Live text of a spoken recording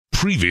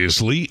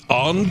Previously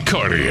on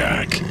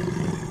Cardiac.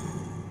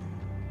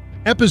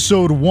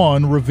 Episode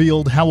 1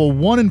 revealed how a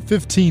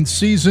 1-15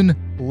 season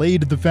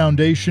laid the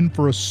foundation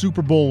for a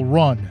Super Bowl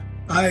run.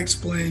 I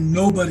explained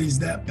nobody's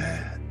that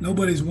bad.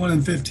 Nobody's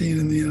 1-15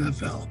 in the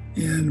NFL.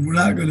 And we're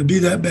not going to be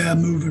that bad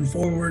moving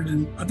forward.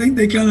 And I think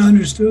they kind of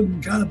understood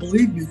and kind of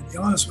believed me, to be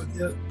honest with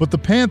you. But the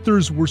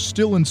Panthers were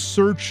still in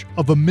search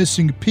of a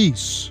missing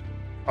piece,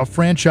 a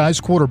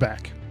franchise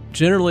quarterback.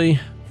 Generally,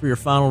 for your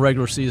final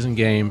regular season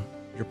game,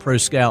 your pro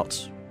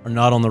scouts are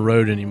not on the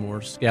road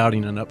anymore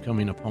scouting an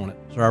upcoming opponent.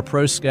 So our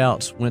pro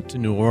scouts went to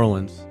New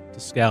Orleans to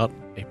scout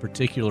a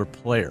particular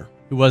player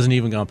who wasn't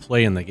even going to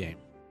play in the game.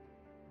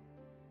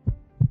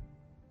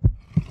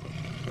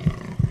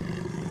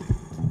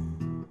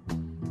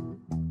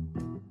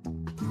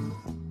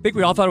 I think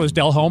we all thought it was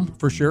Delhomme,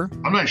 for sure.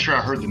 I'm not sure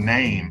I heard the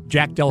name.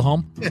 Jack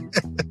Delhomme.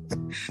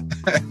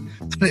 I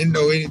didn't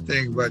know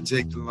anything about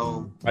Jake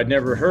Delhomme. I'd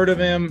never heard of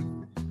him.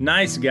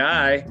 Nice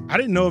guy. I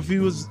didn't know if he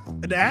was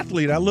an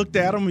athlete. I looked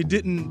at him. He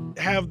didn't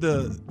have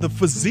the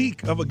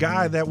physique of a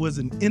guy that was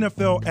an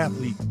NFL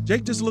athlete.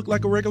 Jake just looked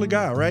like a regular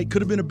guy, right?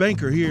 Could have been a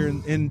banker here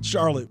in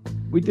Charlotte.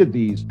 We did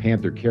these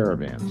Panther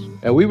caravans,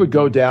 and we would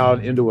go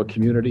down into a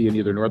community in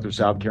either North or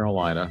South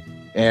Carolina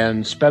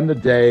and spend the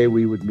day.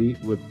 We would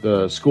meet with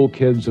the school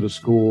kids at a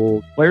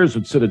school. Players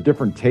would sit at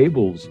different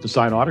tables to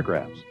sign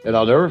autographs. And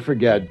I'll never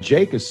forget,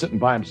 Jake is sitting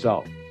by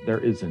himself. There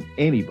isn't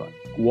anybody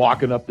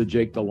walking up to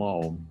Jake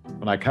Delhomme.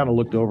 And I kind of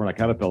looked over and I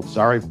kind of felt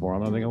sorry for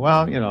him. I'm thinking,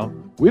 well,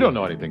 we don't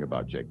know anything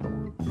about Jake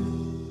Delhomme.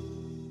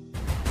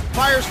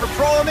 Fires for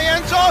Kroll in the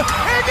end zone.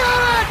 He got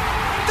it!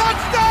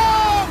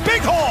 Touchdown!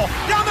 Big hole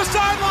down the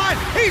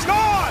sideline. He's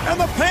gone! And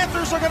the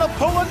Panthers are going to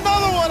pull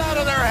another one out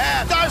of their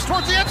hat. Dives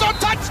towards the end zone.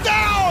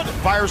 Touchdown!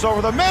 Fires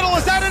over the middle.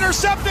 Is that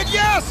intercepted?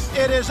 Yes!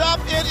 It is up.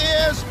 It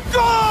is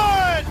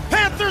good!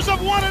 Panthers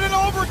have won it in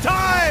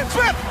overtime.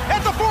 Smith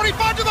at the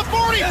 45 to the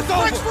 40.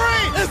 Breaks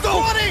free. It's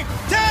 20,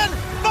 10,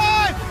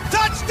 5.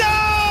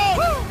 Touchdown!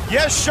 Woo!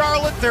 Yes,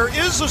 Charlotte, there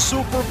is a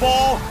Super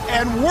Bowl,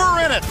 and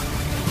we're in it.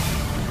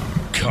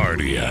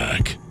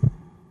 Cardiac.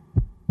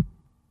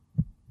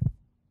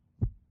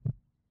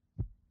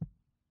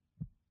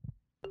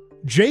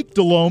 Jake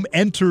Delhomme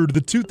entered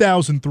the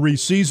 2003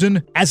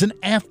 season as an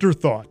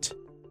afterthought.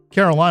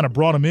 Carolina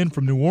brought him in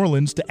from New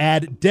Orleans to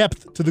add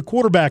depth to the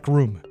quarterback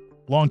room.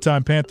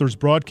 Longtime Panthers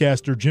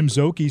broadcaster Jim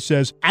Szoke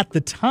says at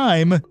the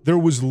time, there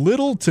was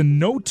little to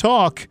no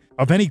talk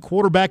of any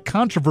quarterback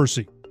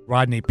controversy.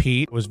 Rodney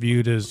Peete was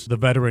viewed as the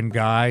veteran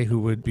guy who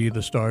would be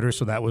the starter,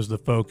 so that was the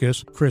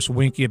focus. Chris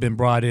Weinke had been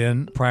brought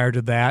in prior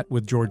to that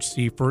with George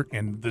Seifert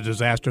and the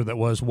disaster that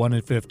was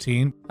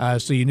 1-15.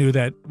 So you knew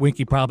that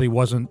Weinke probably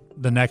wasn't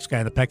the next guy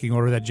in the pecking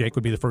order, that Jake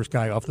would be the first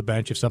guy off the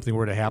bench if something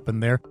were to happen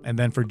there. And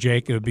then for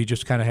Jake, it would be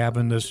just kind of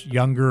having this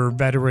younger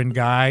veteran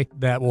guy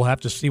that we'll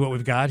have to see what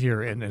we've got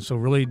here. And so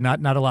really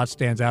not a lot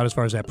stands out as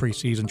far as that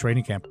preseason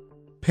training camp.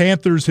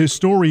 Panthers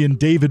historian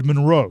David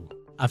Monroe.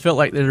 I felt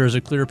like there was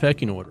a clear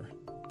pecking order.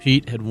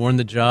 Pete had won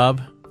the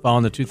job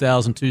following the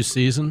 2002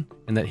 season,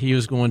 and that he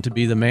was going to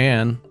be the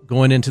man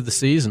going into the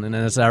season. And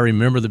as I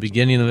remember the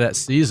beginning of that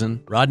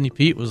season, Rodney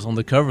Peete was on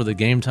the cover of the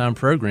Game Time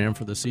program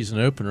for the season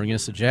opener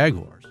against the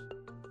Jaguars.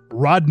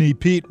 Rodney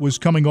Peete was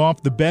coming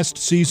off the best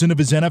season of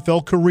his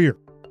NFL career.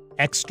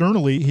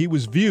 Externally, he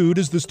was viewed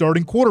as the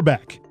starting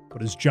quarterback.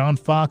 But as John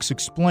Fox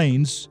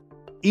explains,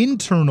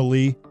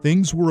 internally,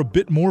 things were a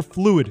bit more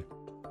fluid.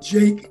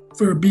 Jake,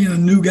 for being a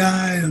new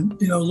guy and,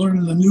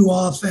 learning the new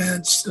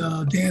offense,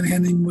 Dan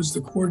Henning was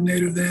the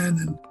coordinator then.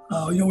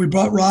 And, we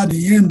brought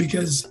Rodney in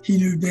because he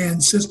knew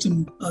Dan's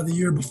system the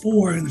year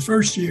before in the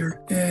first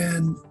year.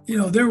 And,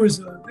 there was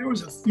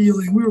a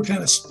feeling we were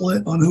kind of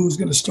split on who was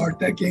going to start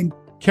that game.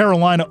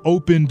 Carolina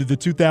opened the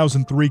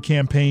 2003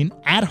 campaign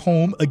at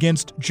home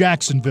against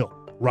Jacksonville.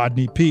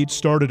 Rodney Peete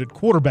started at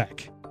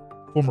quarterback.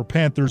 Former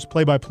Panthers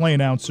play-by-play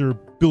announcer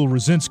Bill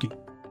Rosinski.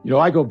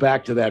 I go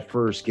back to that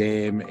first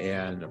game,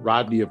 and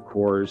Rodney, of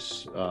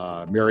course,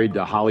 married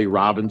to Holly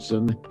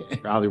Robinson,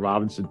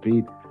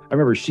 Peete. I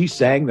remember she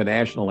sang the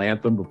national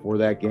anthem before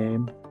that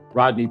game.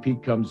 Rodney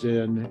Peete comes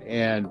in,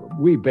 and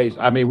we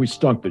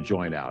stunk the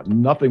joint out.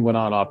 Nothing went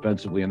on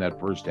offensively in that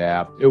first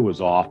half. It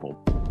was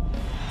awful.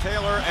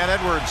 Taylor and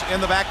Edwards in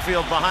the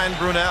backfield behind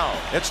Brunell.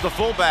 It's the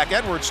fullback,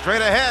 Edwards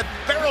straight ahead,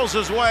 barrels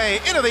his way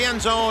into the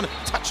end zone.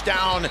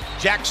 Touchdown,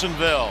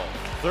 Jacksonville.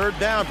 Third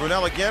down,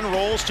 Brunell again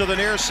rolls to the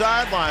near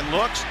sideline,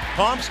 looks,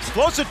 pumps,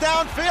 floats it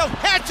downfield,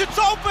 heads, it's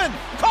open,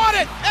 caught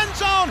it, end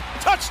zone,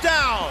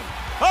 touchdown.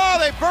 Oh,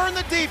 they burn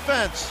the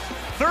defense.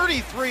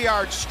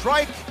 33-yard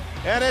strike,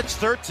 and it's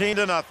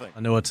 13-0. I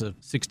know it's a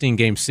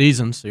 16-game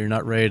season, so you're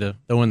not ready to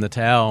throw in the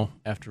towel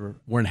after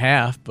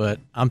 1.5, but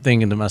I'm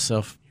thinking to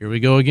myself, here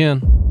we go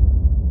again.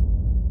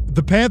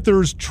 The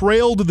Panthers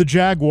trailed the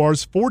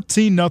Jaguars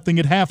 14-0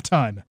 at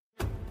halftime.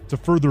 To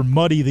further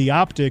muddy the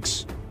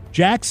optics,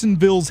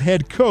 Jacksonville's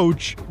head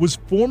coach was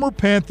former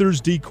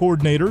Panthers D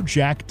coordinator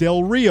Jack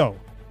Del Rio.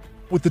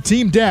 With the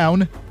team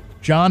down,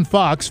 John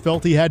Fox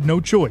felt he had no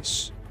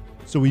choice,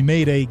 so he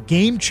made a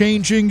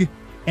game-changing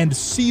and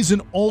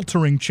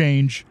season-altering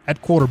change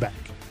at quarterback.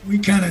 we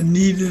kind of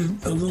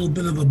needed a little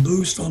bit of a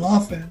boost on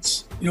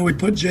offense. We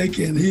put Jake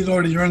in. He had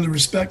already earned the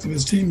respect of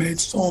his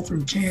teammates all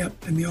through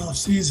camp in the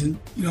offseason.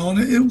 And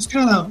it was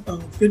kind of a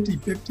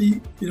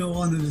 50-50,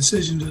 on the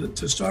decision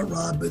to start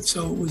Rod. But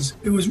so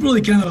it was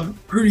really kind of a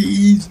pretty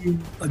easy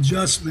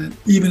adjustment,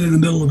 even in the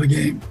middle of a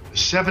game.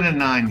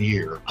 7-9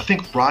 year, I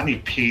think Rodney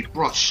Peete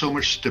brought so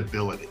much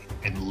stability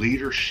and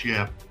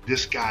leadership.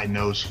 This guy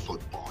knows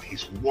football.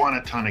 He's won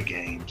a ton of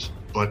games.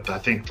 But I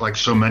think, like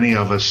so many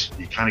of us,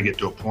 you kind of get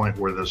to a point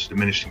where those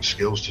diminishing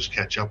skills just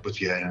catch up with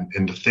you.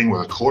 And the thing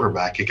with a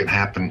quarterback, it can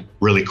happen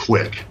really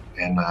quick.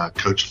 And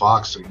Coach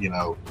Fox,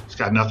 he's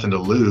got nothing to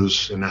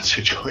lose in that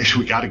situation.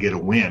 We got to get a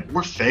win.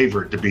 We're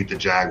favored to beat the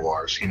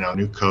Jaguars.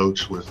 New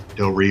coach with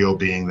Del Rio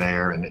being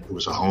there, and it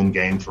was a home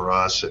game for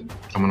us. And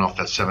coming off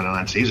that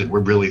 7-9 season, we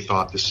really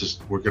thought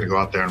we're going to go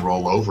out there and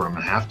roll over them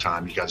at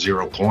halftime. You got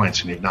 0 points,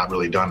 and you've not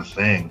really done a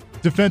thing.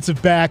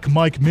 Defensive back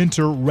Mike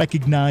Minter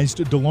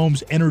recognized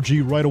Delhome's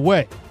energy right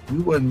away. We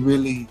wasn't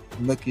really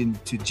looking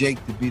to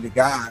Jake to be the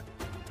guy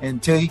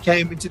until he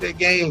came into that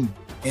game.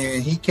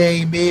 And he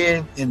came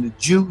in, and the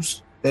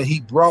juice that he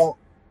brought,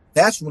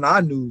 that's when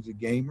I knew he was a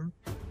gamer.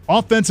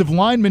 Offensive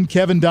lineman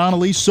Kevin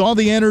Donnelly saw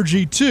the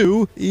energy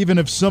too, even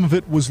if some of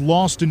it was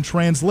lost in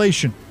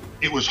translation.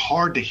 It was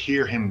hard to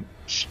hear him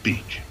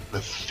speak.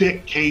 The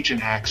thick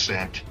Cajun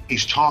accent,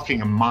 he's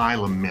talking a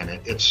mile a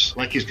minute. It's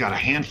like he's got a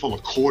handful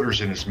of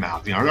quarters in his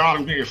mouth.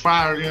 You're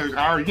fired,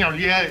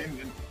 yeah.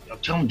 I'm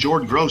telling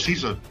Jordan Gross,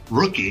 he's a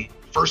rookie,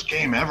 first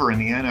game ever in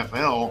the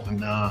NFL,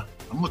 and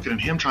I'm looking at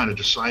him trying to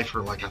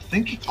decipher, I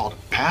think he called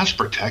it pass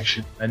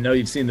protection. I know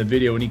you've seen the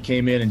video when he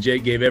came in and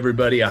Jake gave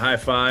everybody a high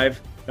five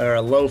or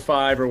a low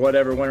five or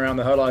whatever, went around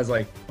the huddle. I was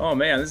like, oh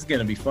man, this is going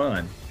to be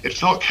fun. It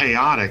felt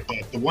chaotic,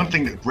 but the one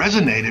thing that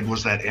resonated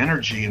was that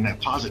energy and that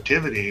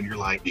positivity. And you're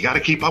like, you got to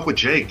keep up with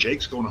Jake.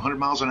 Jake's going 100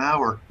 miles an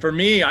hour. For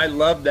me, I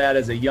loved that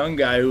as a young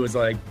guy who was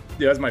like,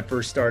 that was my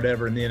first start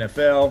ever in the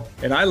NFL.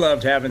 And I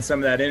loved having some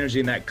of that energy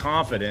and that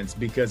confidence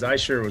because I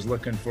sure was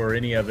looking for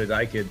any of it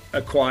I could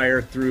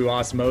acquire through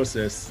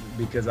osmosis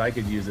because I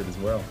could use it as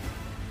well.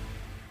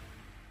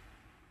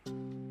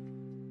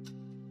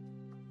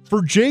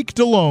 For Jake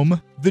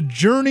Delhomme, the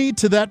journey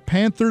to that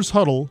Panthers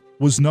huddle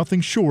was nothing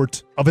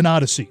short of an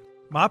odyssey.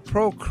 My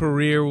pro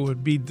career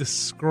would be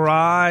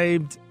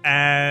described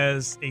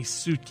as a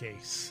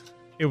suitcase.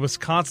 It was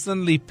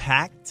constantly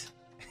packed.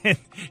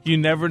 You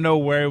never know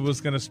where it was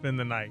going to spend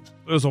the night.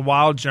 It was a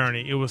wild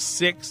journey. It was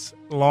 6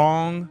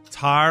 long,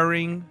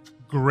 tiring,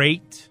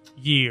 great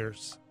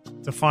years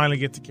to finally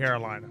get to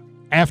Carolina.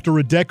 After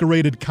a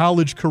decorated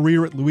college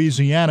career at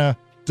Louisiana,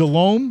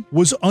 Delhomme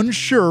was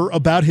unsure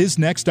about his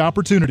next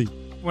opportunity.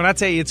 When I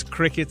tell you it's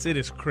crickets, it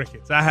is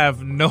crickets. I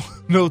have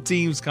no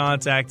teams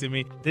contacted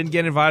me. Didn't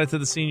get invited to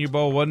the Senior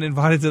Bowl, wasn't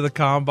invited to the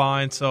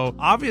Combine, so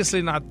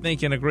obviously not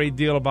thinking a great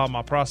deal about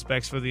my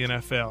prospects for the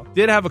NFL.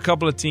 Did have a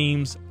couple of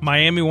teams.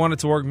 Miami wanted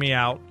to work me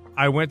out.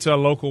 I went to a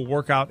local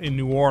workout in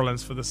New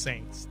Orleans for the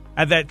Saints.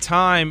 At that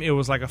time, it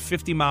was like a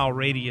 50-mile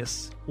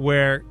radius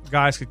where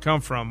guys could come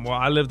from. Well,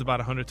 I lived about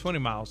 120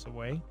 miles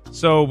away.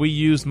 So we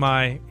used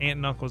my aunt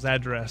and uncle's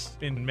address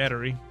in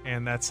Metairie,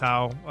 and that's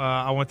how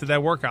I went to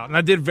that workout. And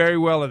I did very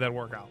well at that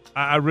workout.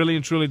 I really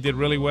and truly did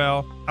really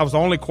well. I was the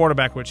only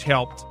quarterback, which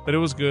helped, but it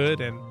was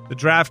good. And the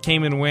draft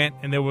came and went,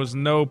 and there was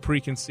no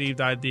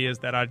preconceived ideas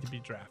that I'd be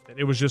drafted.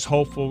 It was just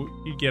hopeful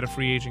you'd get a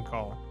free agent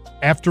call.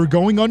 After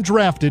going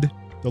undrafted,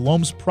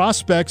 Delhomme's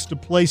prospects to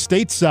play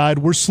stateside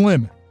were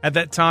slim. At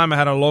that time, I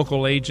had a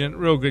local agent,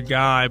 real good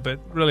guy,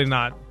 but really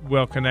not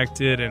well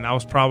connected, and I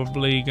was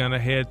probably going to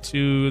head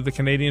to the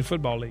Canadian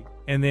Football League.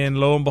 And then,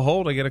 lo and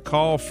behold, I get a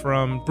call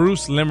from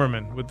Bruce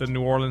Limmerman with the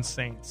New Orleans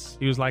Saints.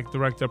 He was like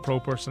director of pro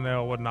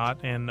personnel and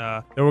whatnot, and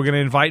they were going to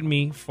invite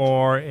me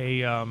for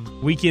a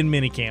weekend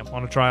minicamp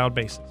on a tryout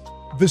basis.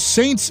 The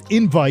Saints'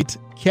 invite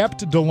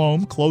kept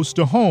Delhomme close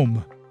to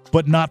home,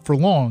 but not for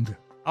long.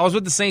 I was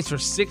with the Saints for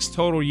 6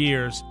 total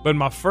years, but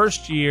my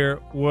first year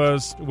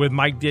was with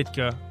Mike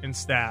Ditka and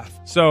staff.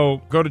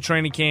 So go to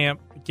training camp,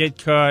 get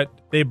cut.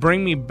 They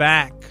bring me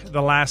back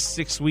the last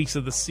 6 weeks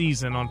of the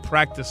season on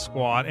practice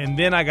squad, and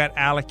then I got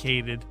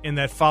allocated in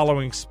that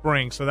following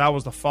spring. So that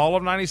was the fall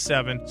of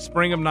 97,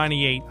 spring of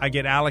 98. I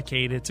get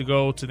allocated to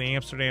go to the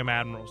Amsterdam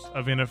Admirals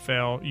of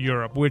NFL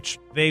Europe, which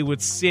they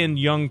would send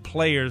young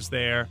players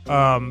there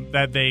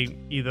that they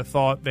either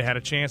thought they had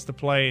a chance to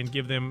play and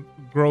give them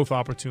growth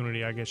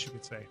opportunity, I guess you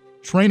could say.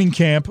 Training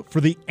camp for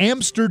the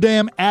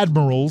Amsterdam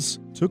Admirals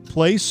took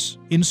place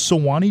in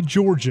Sewanee,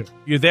 Georgia.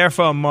 You're there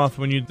for a month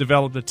when you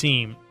develop the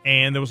team,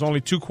 and there was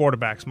only 2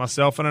 quarterbacks,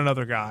 myself and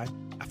another guy.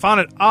 I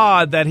found it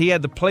odd that he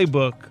had the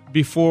playbook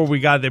before we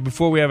got there,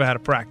 before we ever had a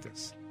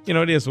practice. You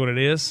know, it is what it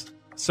is.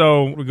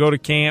 So we go to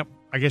camp.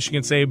 I guess you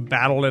can say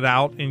battle it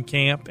out in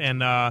camp,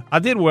 and I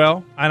did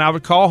well. And I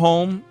would call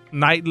home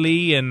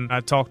nightly, and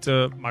I talked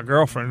to my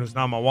girlfriend, who's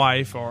not my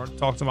wife, or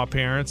talk to my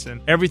parents, and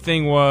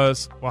everything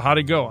was, well, how'd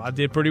it go? I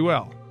did pretty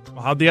well.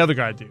 Well, how'd the other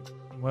guy do?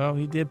 Well,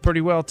 he did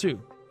pretty well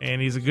too, and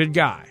he's a good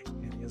guy,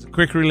 and he has It's a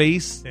quick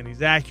release, and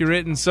he's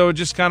accurate. And so it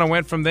just kind of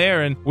went from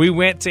there. And we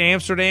went to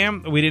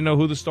Amsterdam. We didn't know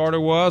who the starter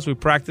was. We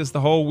practiced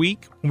the whole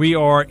week. We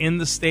are in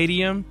the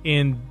stadium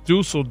in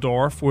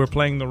Dusseldorf. We're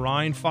playing the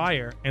Rhine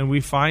Fire, and we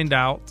find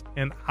out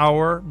an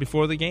hour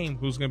before the game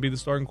who's going to be the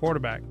starting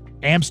quarterback.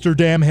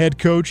 Amsterdam head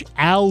coach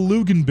Al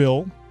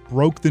Luginbill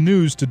broke the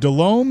news to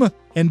Delhomme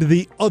and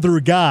the other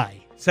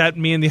guy. Sat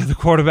me and the other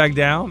quarterback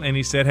down, and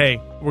he said,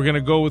 hey, we're going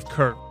to go with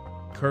Kurt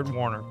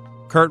Warner.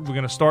 Kurt, we're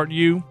going to start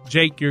you.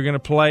 Jake, you're going to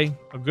play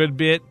a good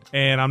bit,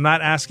 and I'm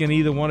not asking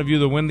either one of you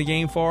to win the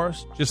game for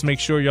us. Just make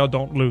sure y'all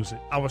don't lose it.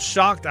 I was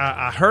shocked.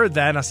 I heard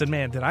that, and I said,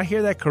 man, did I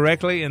hear that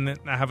correctly? And then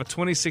I have a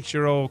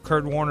 26-year-old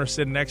Kurt Warner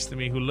sitting next to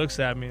me who looks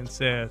at me and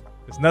said,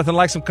 there's nothing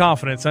like some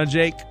confidence, huh,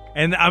 Jake?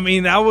 And, I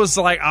mean, I was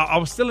like, I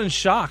was still in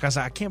shock. I was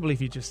like, I can't believe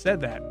he just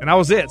said that. And that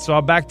was it. So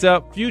I backed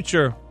up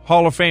future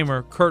Hall of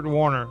Famer Kurt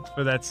Warner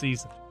for that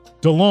season.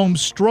 Delhomme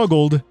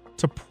struggled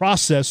to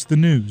process the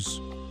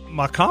news.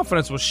 My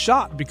confidence was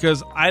shot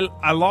because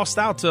I lost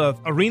out to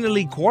Arena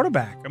League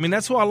quarterback. I mean,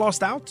 that's who I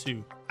lost out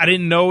to. I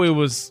didn't know it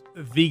was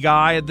the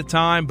guy at the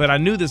time, but I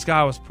knew this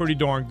guy was pretty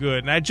darn good.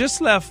 And I just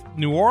left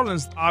New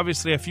Orleans,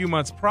 obviously, a few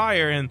months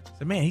prior, and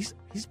said, man, he's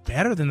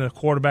better than the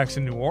quarterbacks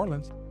in New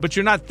Orleans. But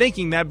you're not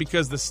thinking that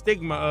because the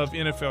stigma of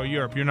NFL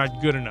Europe, you're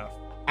not good enough.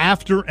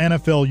 After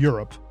NFL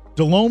Europe,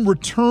 Delhomme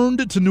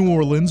returned to New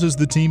Orleans as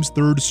the team's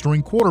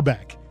third-string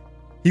quarterback.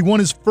 He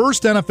won his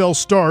first NFL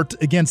start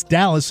against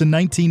Dallas in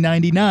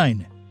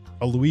 1999.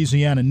 A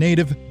Louisiana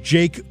native,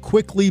 Jake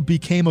quickly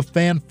became a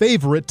fan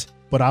favorite,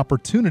 but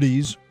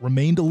opportunities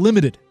remained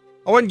limited.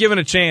 I wasn't given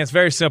a chance.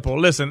 Very simple.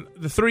 Listen,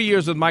 the 3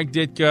 years with Mike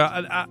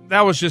Ditka,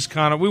 that was just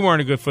kind of, we weren't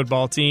a good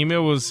football team. It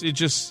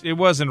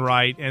wasn't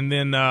right. And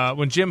then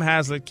when Jim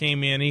Haslett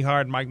came in, he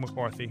hired Mike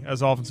McCarthy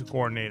as offensive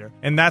coordinator.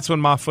 And that's when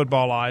my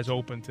football eyes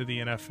opened to the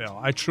NFL.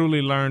 I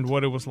truly learned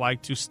what it was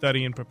like to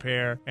study and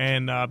prepare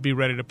and be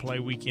ready to play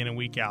week in and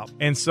week out.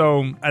 And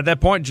so at that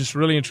point, just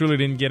really and truly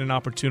didn't get an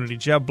opportunity.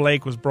 Jeff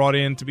Blake was brought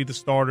in to be the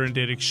starter and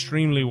did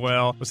extremely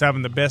well. Was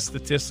having the best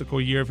statistical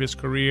year of his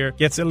career.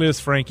 Gets a Liz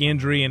Frank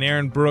injury, and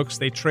Aaron Brooks,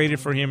 they traded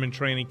for him in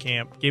training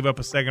camp, gave up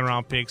a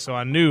second-round pick, so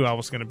I knew I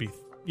was going to be,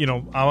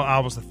 I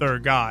was the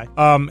third guy.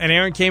 And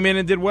Aaron came in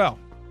and did well.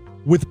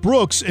 With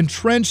Brooks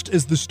entrenched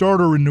as the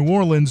starter in New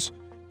Orleans,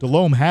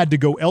 Delhomme had to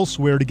go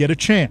elsewhere to get a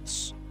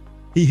chance.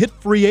 He hit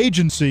free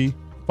agency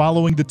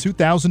following the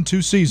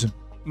 2002 season.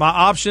 My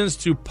options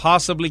to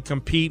possibly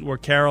compete were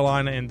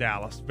Carolina and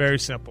Dallas. Very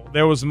simple.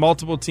 There was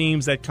multiple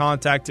teams that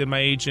contacted my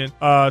agent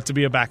to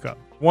be a backup.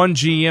 One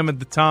GM at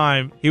the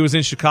time, he was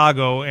in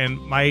Chicago, and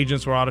my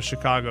agents were out of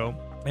Chicago.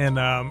 And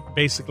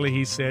basically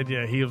he said,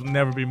 yeah, he'll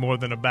never be more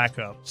than a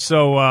backup.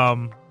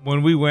 So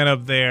when we went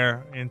up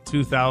there in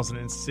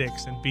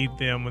 2006 and beat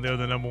them when they were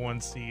the number one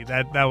seed,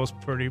 that was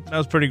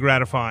pretty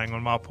gratifying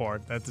on my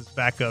part, that this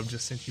backup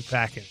just sent you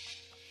packing.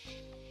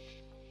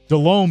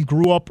 Delhomme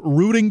grew up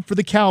rooting for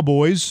the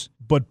Cowboys,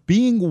 but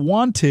being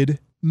wanted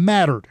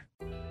mattered.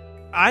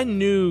 I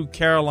knew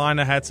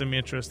Carolina had some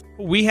interest.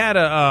 We had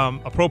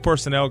a pro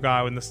personnel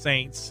guy in the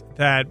Saints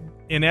that,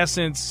 in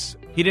essence,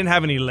 he didn't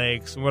have any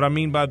legs. What I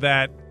mean by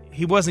that,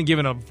 he wasn't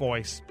given a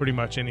voice pretty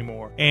much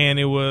anymore. And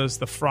it was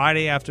the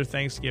Friday after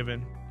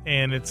Thanksgiving,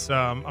 and it's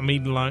I'm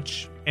eating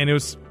lunch. And it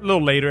was a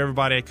little later.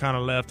 Everybody had kind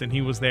of left, and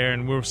he was there,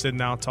 and we were sitting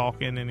down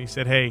talking. And he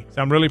said, hey,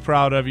 I'm really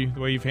proud of you,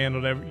 the way you've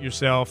handled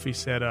yourself. He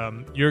said,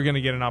 you're going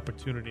to get an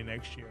opportunity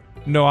next year.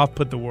 No, I'll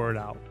put the word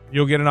out.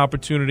 You'll get an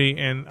opportunity,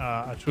 and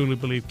I truly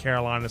believe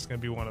Carolina's going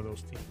to be one of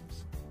those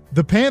teams.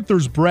 The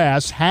Panthers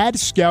brass had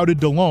scouted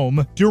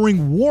Delhomme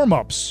during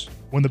warm-ups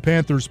when the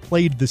Panthers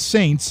played the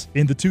Saints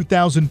in the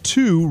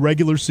 2002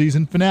 regular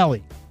season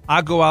finale.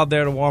 I go out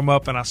there to warm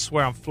up, and I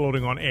swear I'm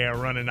floating on air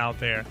running out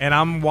there. And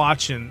I'm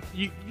watching.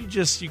 You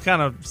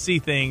kind of see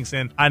things,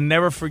 and I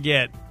never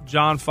forget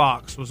John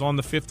Fox was on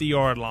the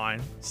 50-yard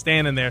line,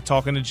 standing there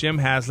talking to Jim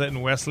Haslett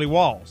and Wesley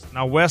Walls.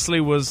 Now,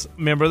 Wesley was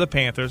a member of the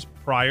Panthers,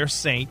 prior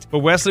Saint, but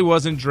Wesley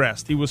wasn't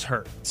dressed. He was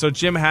hurt. So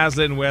Jim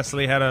Haslett and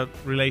Wesley had a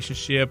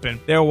relationship, and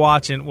they're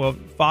watching. Well,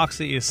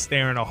 Foxy is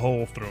staring a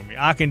hole through me.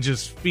 I can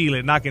just feel it,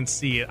 and I can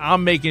see it.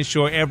 I'm making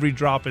sure every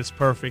drop is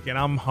perfect, and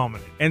I'm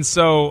humming it. And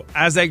so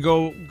as that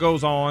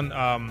goes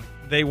on,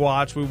 they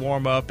watch, we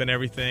warm up and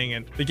everything,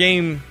 and the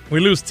game, we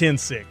lose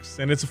 10-6,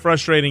 and it's a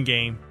frustrating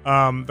game.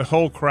 The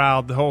whole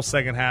crowd, the whole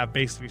second half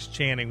basically is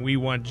chanting, we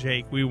want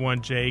Jake, we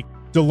want Jake.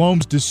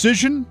 Delhomme's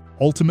decision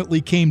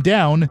ultimately came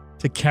down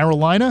to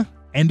Carolina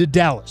and to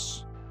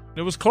Dallas.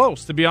 It was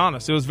close, to be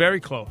honest. It was very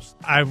close.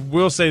 I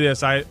will say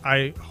this,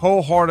 I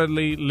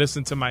wholeheartedly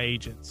listened to my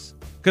agents,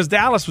 because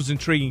Dallas was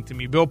intriguing to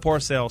me. Bill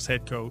Parcells,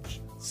 head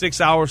coach.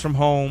 6 hours from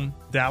home,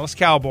 Dallas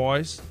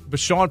Cowboys. But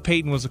Sean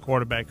Payton was a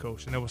quarterback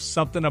coach, and there was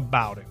something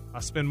about him. I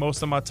spent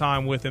most of my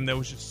time with him that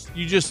was just,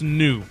 you just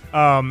knew.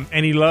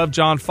 And he loved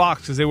John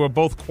Fox because they were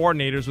both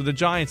coordinators with the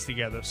Giants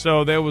together.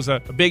 So there was a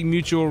big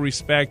mutual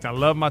respect. I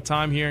loved my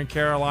time here in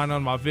Carolina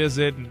on my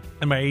visit.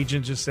 And my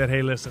agent just said,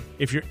 hey, listen,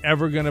 if you're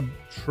ever going to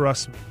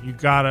trust me, you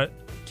got to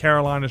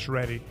Carolina's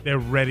ready. They're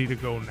ready to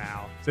go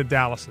now. Said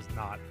Dallas is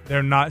not.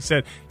 They're not.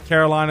 Said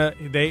Carolina,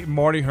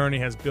 Marty Hurney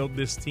has built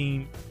this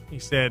team. He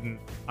said, and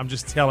I'm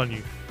just telling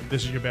you,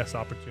 this is your best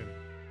opportunity.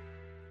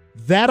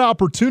 That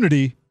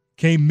opportunity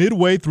came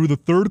midway through the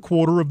third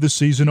quarter of the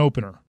season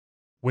opener,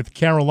 with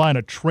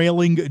Carolina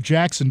trailing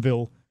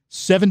Jacksonville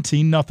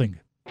 17-0.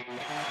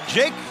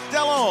 Jake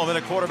Delhomme in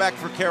a quarterback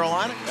for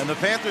Carolina, and the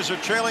Panthers are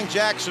trailing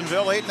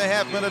Jacksonville.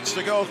 8.5 minutes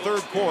to go,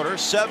 third quarter,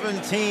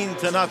 17-0.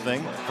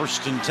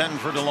 1st and 10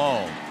 for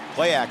Delhomme.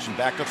 Play action,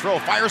 back to throw,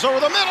 fires over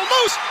the middle,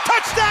 Moose,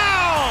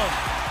 touchdown!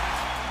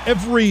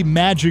 Every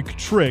magic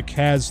trick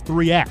has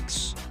 3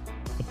 acts: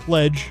 the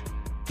pledge,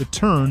 the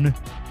turn,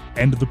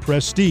 and the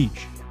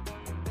prestige.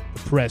 The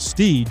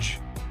prestige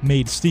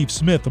made Steve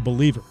Smith a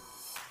believer.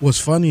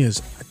 What's funny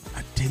is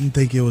I didn't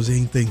think it was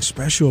anything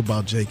special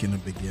about Jake in the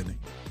beginning.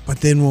 But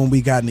then when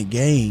we got in the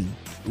game,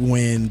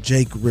 when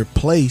Jake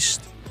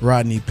replaced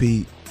Rodney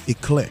Peete,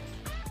 it clicked.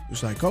 It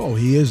was like, oh,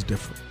 he is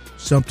different.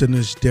 Something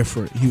is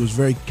different. He was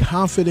very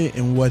confident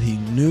in what he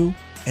knew,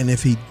 and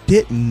if he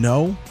didn't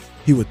know,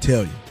 he would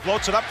tell you.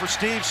 Floats it up for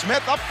Steve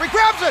Smith. Up, he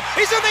grabs it.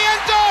 He's in the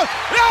end zone.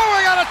 No,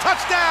 we got a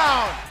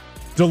touchdown.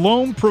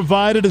 Delhomme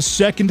provided a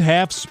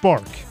second-half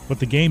spark, but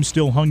the game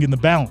still hung in the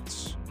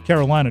balance.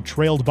 Carolina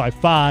trailed by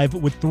 5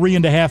 with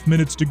 3.5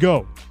 minutes to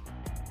go.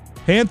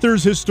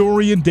 Panthers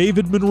historian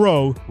David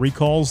Monroe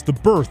recalls the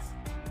birth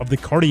of the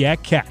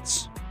Cardiac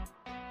Cats.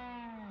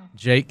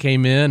 Jake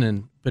came in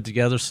and put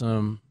together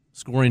some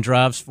scoring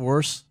drives for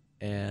us,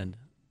 and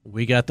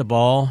we got the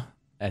ball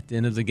at the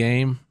end of the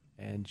game,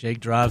 and Jake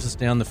drives us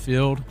down the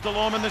field.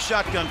 Delhomme in the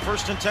shotgun,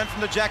 1st and 10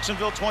 from the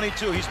Jacksonville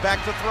 22. He's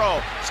back to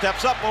throw,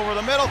 steps up over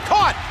the middle,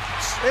 caught!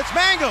 It's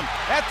Mangum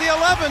at the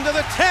 11 to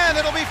the 10.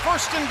 It'll be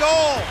 1st and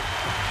goal.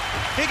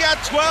 He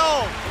got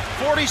 12,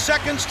 40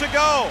 seconds to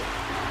go.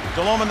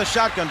 Delhomme in the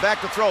shotgun,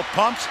 back to throw,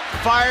 pumps,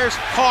 fires,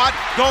 caught,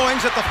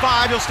 Goings at the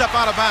 5, he'll step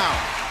out of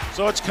bounds.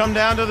 So it's come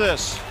down to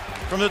this,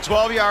 from the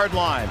 12-yard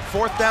line,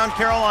 4th down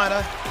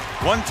Carolina,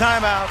 1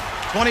 timeout,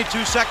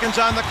 22 seconds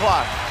on the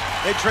clock.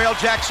 They trail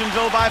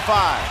Jacksonville by 5.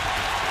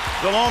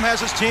 Delhomme has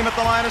his team at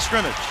the line of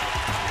scrimmage.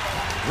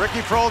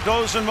 Ricky Prohl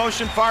goes in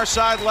motion far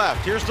side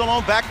left. Here's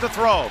Delhomme back to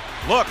throw.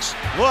 Looks,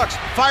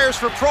 fires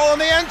for Prohl in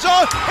the end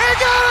zone. He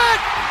got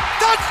it!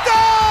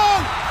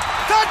 Touchdown!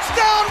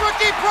 Touchdown,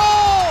 Ricky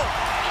Prohl!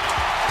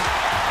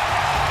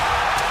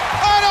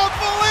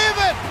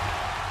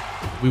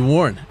 We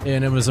won,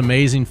 and it was an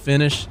amazing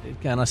finish.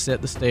 It kind of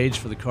set the stage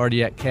for the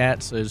Cardiac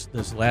Cats.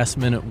 Those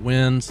last-minute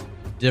wins,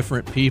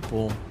 different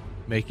people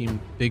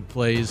making big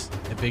plays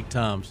at big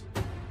times.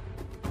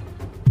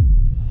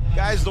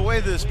 Guys, the way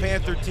this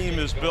Panther team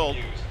is built,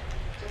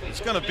 it's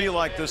going to be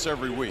like this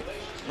every week.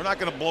 We're not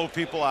going to blow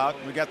people out.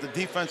 We got the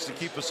defense to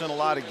keep us in a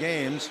lot of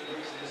games.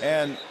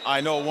 And I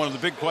know one of the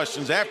big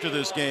questions after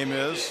this game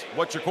is,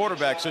 what's your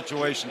quarterback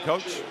situation,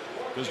 Coach?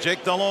 Because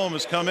Jake Delhomme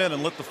has come in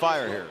and lit the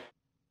fire here.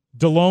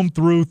 Delhomme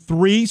threw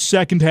 3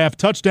 second-half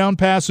touchdown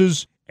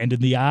passes, and in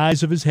the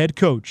eyes of his head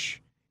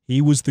coach,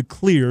 he was the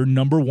clear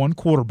number 1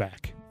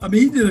 quarterback. I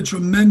mean, he did a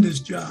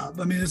tremendous job.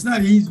 I mean, it's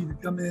not easy to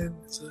come in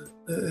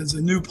as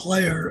a new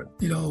player,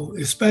 you know,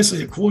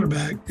 especially a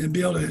quarterback, and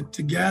be able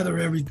to gather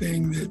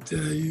everything that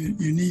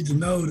you need to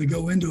know to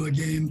go into a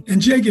game.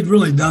 And Jake had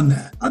really done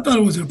that. I thought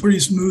it was a pretty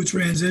smooth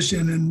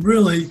transition, and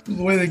really,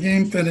 the way the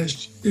game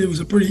finished, it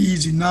was a pretty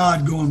easy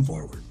nod going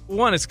forward.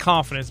 One is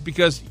confidence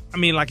because, I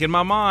mean, like in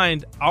my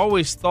mind, I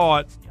always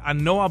thought, I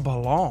know I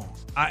belong.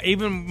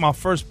 Even my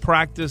first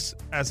practice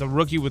as a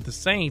rookie with the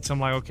Saints, I'm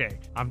like, okay,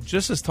 I'm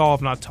just as tall,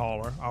 if not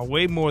taller. I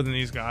weigh more than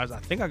these guys. I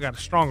think I got a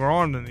stronger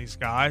arm than these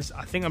guys.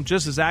 I think I'm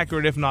just as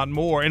accurate, if not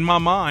more, in my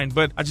mind,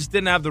 but I just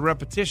didn't have the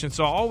repetition.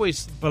 So I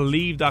always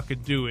believed I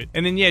could do it.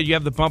 And then, yeah, you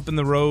have the bump in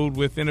the road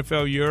with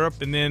NFL Europe,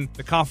 and then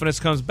the confidence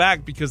comes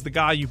back because the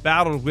guy you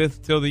battled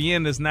with till the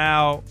end is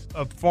now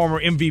a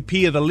former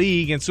MVP of the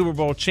league and Super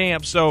Bowl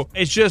champ. So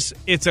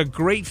it's a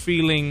great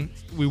feeling.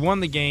 We won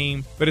the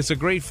game, but it's a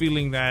great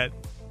feeling that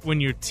when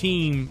your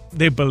team,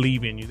 they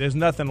believe in you. There's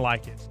nothing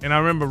like it. And I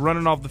remember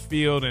running off the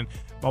field, and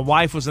my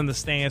wife was in the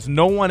stands.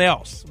 No one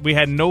else. We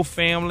had no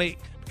family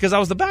because I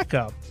was the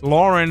backup.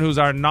 Lauren, who's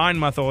our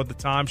 9-month-old at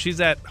the time, she's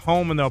at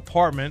home in the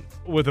apartment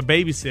with a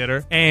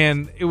babysitter,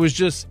 and it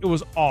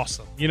was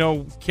awesome. You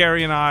know,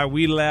 Carrie and I,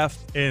 we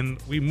left,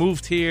 and we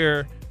moved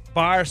here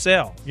by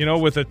ourselves, you know,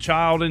 with a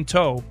child in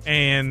tow.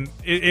 And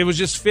it was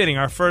just fitting.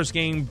 Our first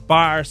game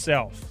by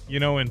ourselves, you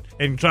know, and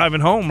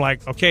driving home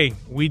like, okay,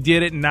 we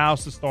did it, and now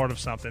it's the start of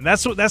something.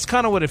 That's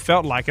kind of what it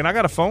felt like. And I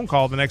got a phone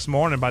call the next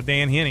morning by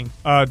Dan Henning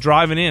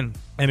driving in,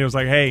 and it was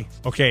like, hey,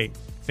 okay,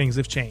 things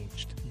have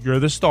changed. You're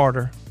the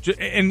starter.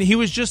 And he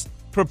was just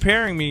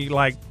preparing me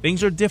like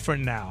things are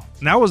different now.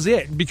 And that was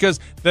it, because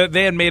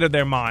they had made up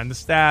their mind. The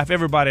staff,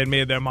 everybody had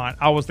made up their mind.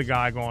 I was the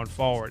guy going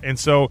forward. And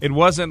so it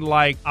wasn't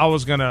like I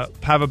was going to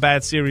have a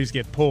bad series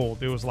get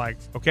pulled. It was like,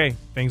 okay,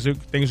 things are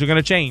going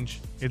to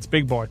change. It's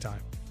big boy time.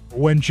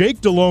 When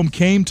Jake Delhomme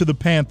came to the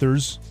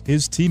Panthers,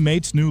 his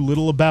teammates knew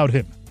little about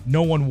him.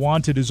 No one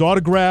wanted his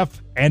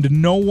autograph, and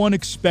no one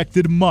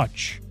expected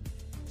much.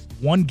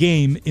 One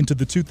game into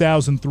the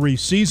 2003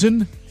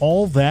 season,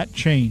 all that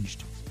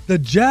changed. The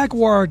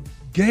Jaguar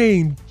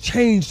game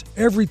changed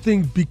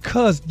everything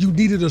because you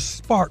needed a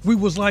spark. We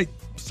was like,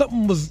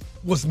 something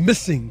was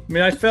missing. I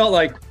mean, I felt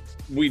like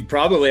we'd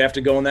probably have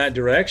to go in that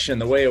direction.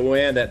 The way it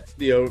went, that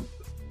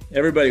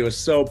everybody was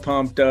so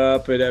pumped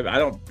up. I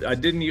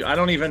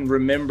don't even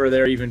remember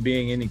there even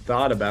being any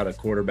thought about a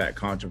quarterback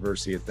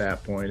controversy at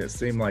that point. It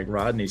seemed like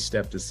Rodney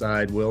stepped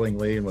aside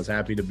willingly and was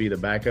happy to be the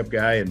backup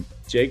guy, and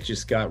Jake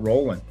just got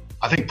rolling.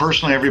 I think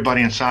personally,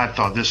 everybody inside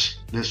thought this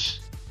is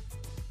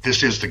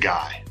the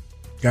guy.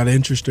 Got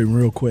interesting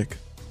real quick.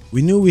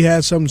 We knew we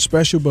had something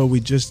special, but we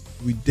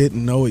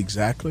didn't know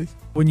exactly.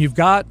 When you've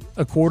got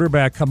a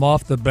quarterback come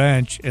off the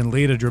bench and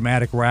lead a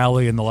dramatic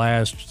rally in the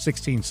last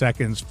 16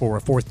 seconds for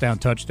a fourth down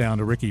touchdown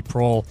to Ricky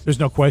Proehl, there's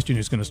no question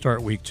who's going to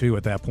start week 2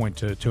 at that point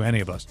to any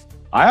of us.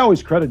 I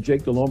always credit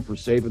Jake Delhomme for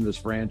saving this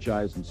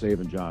franchise and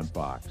saving John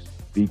Fox,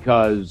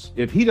 because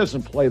if he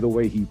doesn't play the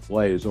way he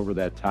plays over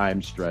that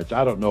time stretch,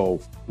 I don't know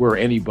where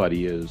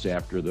anybody is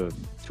after the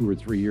 2 or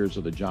 3 years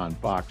of the John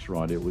Fox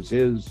run. It was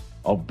his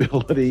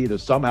ability to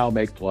somehow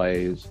make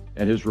plays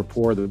and his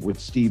rapport with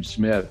Steve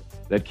Smith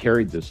that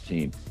carried this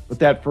team. But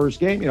that first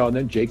game, and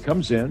then Jake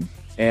comes in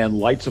and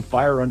lights a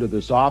fire under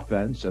this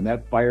offense, and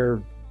that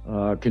fire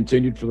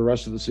continued for the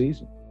rest of the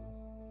season.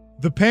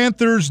 The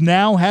Panthers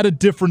now had a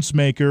difference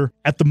maker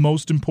at the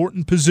most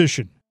important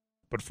position.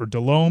 But for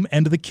Delhomme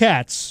and the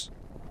Cats,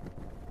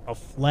 a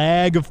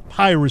flag of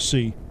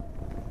piracy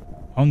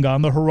hung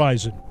on the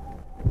horizon.